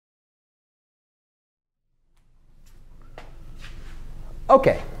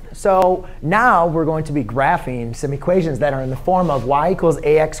OK, so now we're going to be graphing some equations that are in the form of y equals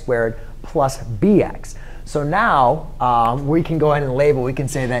ax squared plus bx. So now we can go ahead and label. We can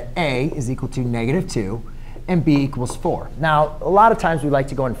say that a is equal to -2 and b equals 4. Now, a lot of times we like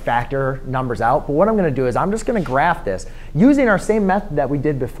to go and factor numbers out. But what I'm going to do is I'm just going to graph this using our same method that we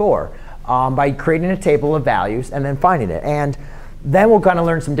did before by creating a table of values and then finding it. And then we'll kind of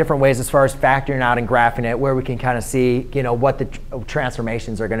learn some different ways as far as factoring out and graphing it, where we can kind of see what the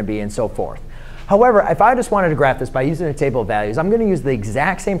transformations are going to be and so forth. However, if I just wanted to graph this by using a table of values, I'm going to use the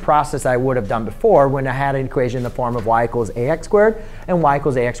exact same process I would have done before when I had an equation in the form of y equals ax squared and y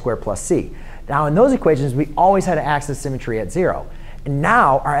equals ax squared plus c. Now, in those equations, we always had axis symmetry at 0. And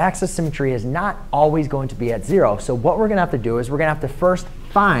now our axis symmetry is not always going to be at 0. So what we're going to have to do is we're going to have to first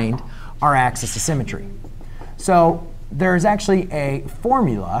find our axis of symmetry. So there's actually a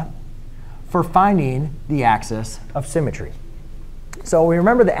formula for finding the axis of symmetry. So we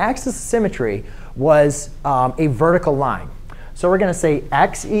remember the axis of symmetry was a vertical line. So we're going to say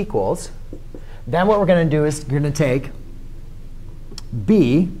x equals. Then what we're going to do is we're going to take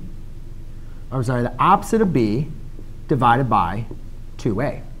the opposite of b divided by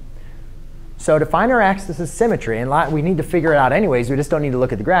 2a. So to find our axis of symmetry, and we need to figure it out anyways, we just don't need to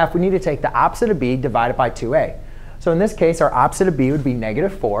look at the graph, we need to take the opposite of b divided by 2a. So in this case, our opposite of b would be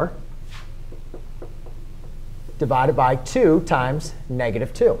 -4 divided by 2 times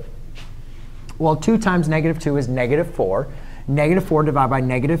 -2. Well, 2 times -2 is -4. -4 divided by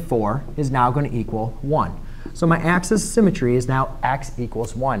 -4 is now going to equal 1. So my axis of symmetry is now x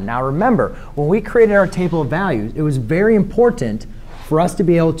equals 1. Now remember, when we created our table of values, it was very important for us to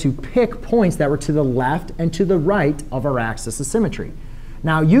be able to pick points that were to the left and to the right of our axis of symmetry.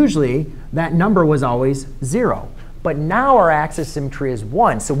 Now usually, that number was always 0. But now our axis of symmetry is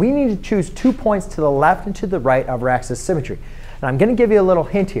 1. So we need to choose 2 points to the left and to the right of our axis of symmetry. And I'm going to give you a little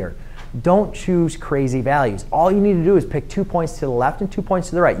hint here. Don't choose crazy values. All you need to do is pick 2 points to the left and 2 points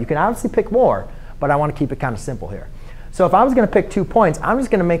to the right. You can obviously pick more, but I want to keep it kind of simple here. So if I was going to pick 2 points, I'm just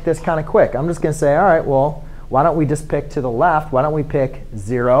going to make this kind of quick. I'm just going to say, all right, well, why don't we just pick to the left? Why don't we pick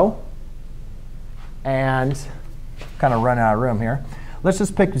 0 and kind of run out of room here. Let's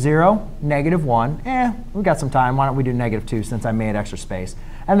just pick 0, -1. We've got some time. Why don't we do -2 since I made extra space?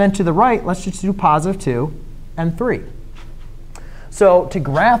 And then to the right, let's just do +2 and 3. So to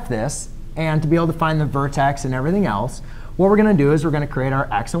graph this and to be able to find the vertex and everything else, what we're going to do is we're going to create our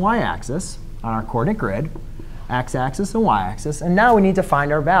x and y axis on our coordinate grid, x-axis and y-axis. And now we need to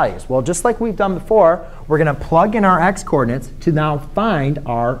find our values. Well, just like we've done before, we're going to plug in our x coordinates to now find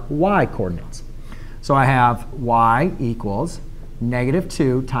our y coordinates. So I have y equals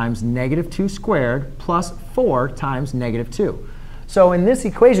 -2 times -2 squared plus 4 times -2. So in this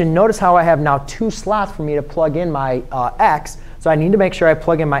equation, notice how I have now 2 slots for me to plug in my x. So I need to make sure I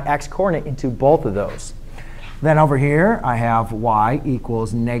plug in my x coordinate into both of those. Then over here, I have y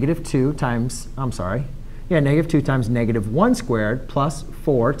equals -2 times, -2 times -1 squared plus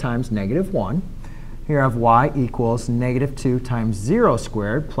 4 times -1. Here I have y equals -2 times 0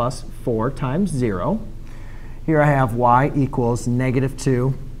 squared plus 4 times 0. Here I have y equals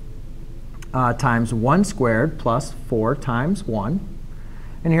 -2 times 1 squared plus 4 times 1.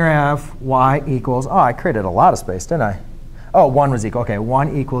 And here I have y equals, I created a lot of space, didn't I? 1 was equal. OK,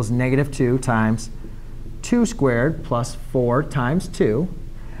 1 equals -2 times 2 squared plus 4 times 2.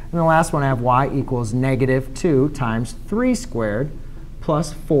 And the last one, I have y equals -2 times 3 squared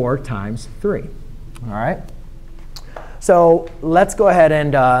plus 4 times 3. All right? So let's go ahead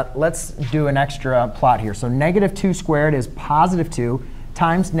and let's do an extra plot here. So -2 squared is +2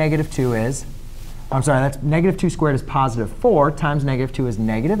 times -2 is, that's -2 squared is +4 times -2 is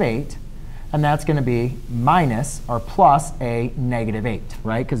 -8. And that's going to be minus or plus a -8,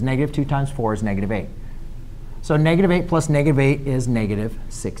 right? Because -2 times 4 is -8. So -8 plus -8 is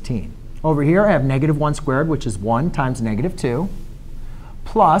 -16. Over here, I have -1 squared, which is 1 times -2,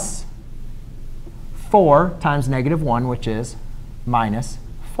 plus 4 times -1, which is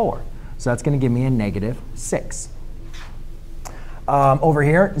 -4. So that's going to give me a -6. Over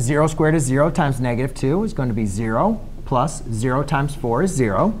here, 0 squared is 0 times -2 is going to be 0, plus 0 times 4 is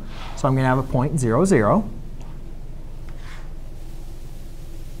 0. So I'm going to have a point 0, 0.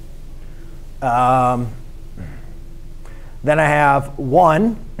 Then I have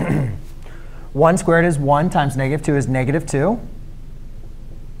 1. 1 squared is 1 times -2 is -2.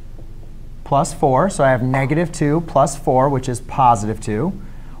 Plus 4. So I have -2 plus 4, which is +2.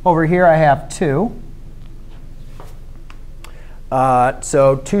 Over here, I have 2.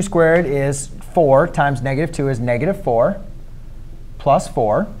 So 2 squared is 4 times -2 is -4 plus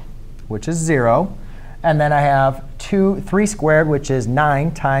 4, which is 0. And then I have 3 squared, which is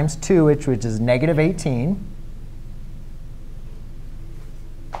 9, times 2, which is negative 18.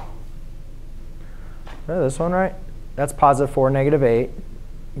 This one, right? That's positive 4, negative 8,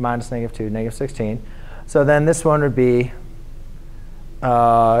 minus negative 2, negative 16. So then this one would be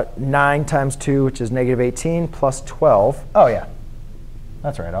 9 times 2, which is negative 18, plus 12. Oh, yeah.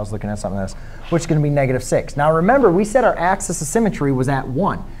 That's right. I was looking at something else, which is going to be negative 6. Now, remember, we said our axis of symmetry was at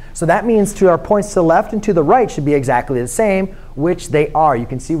 1. So that means to our points to the left and to the right should be exactly the same, which they are. You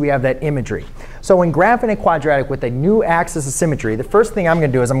can see we have that imagery. So when graphing a quadratic with a new axis of symmetry, the first thing I'm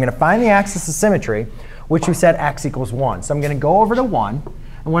going to do is I'm going to find the axis of symmetry, which we said x equals 1. So I'm going to go over to 1.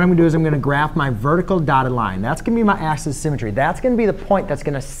 And what I'm going to do is I'm going to graph my vertical dotted line. That's going to be my axis of symmetry. That's going to be the point that's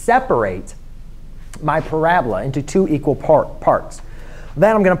going to separate my parabola into 2 equal parts.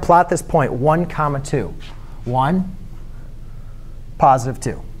 Then I'm going to plot this point, 1, 2. 1, positive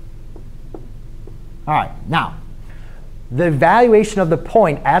 2. All right, now, the evaluation of the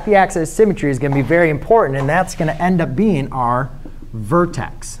point at the axis of symmetry is going to be very important, and that's going to end up being our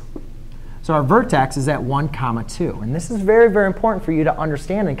vertex. So our vertex is at 1, 2. And this is very, very important for you to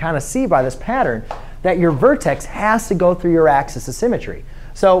understand and kind of see by this pattern that your vertex has to go through your axis of symmetry.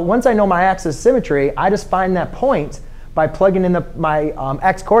 So once I know my axis of symmetry, I just find that point by plugging in my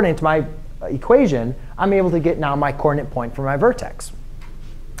x coordinate to my equation. I'm able to get now my coordinate point for my vertex.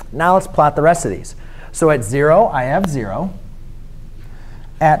 Now let's plot the rest of these. So at 0, I have 0.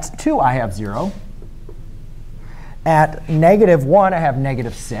 At 2, I have 0. At negative 1, I have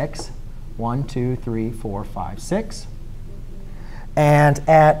negative 6. 1, 2, 3, 4, 5, 6. And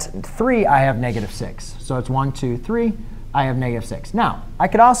at 3, I have negative 6. So it's 1, 2, 3. I have negative 6. Now, I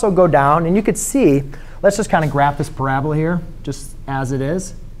could also go down, and you could see, let's just kind of graph this parabola here, just as it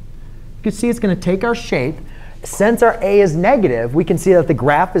is. You can see it's going to take our shape. Since our a is negative, we can see that the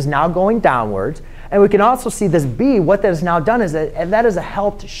graph is now going downwards. And we can also see this b, what that has now done is that has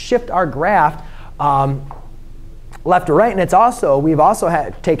helped shift our graph left to right. And it's also, we've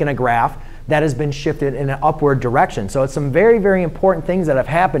also taken a graph that has been shifted in an upward direction. So it's some very, very important things that have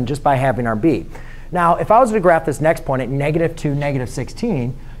happened just by having our b. Now, if I was to graph this next point at negative 2, negative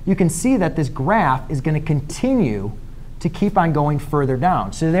 16, you can see that this graph is going to continue to keep on going further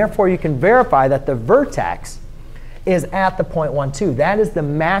down. So therefore, you can verify that the vertex is at the point 1, 2. That is the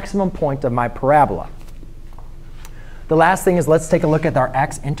maximum point of my parabola. The last thing is let's take a look at our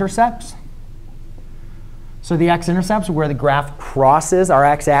x-intercepts. So the x-intercepts are where the graph crosses our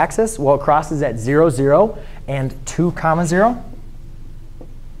x-axis. Well, it crosses at 0, 0, and 2, 0.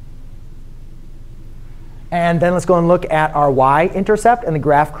 And then let's go and look at our y-intercept. And the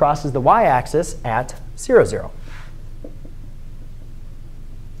graph crosses the y-axis at 0, 0.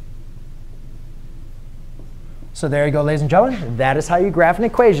 So there you go, ladies and gentlemen. That is how you graph an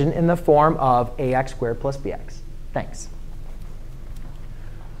equation in the form of ax squared plus bx. Thanks.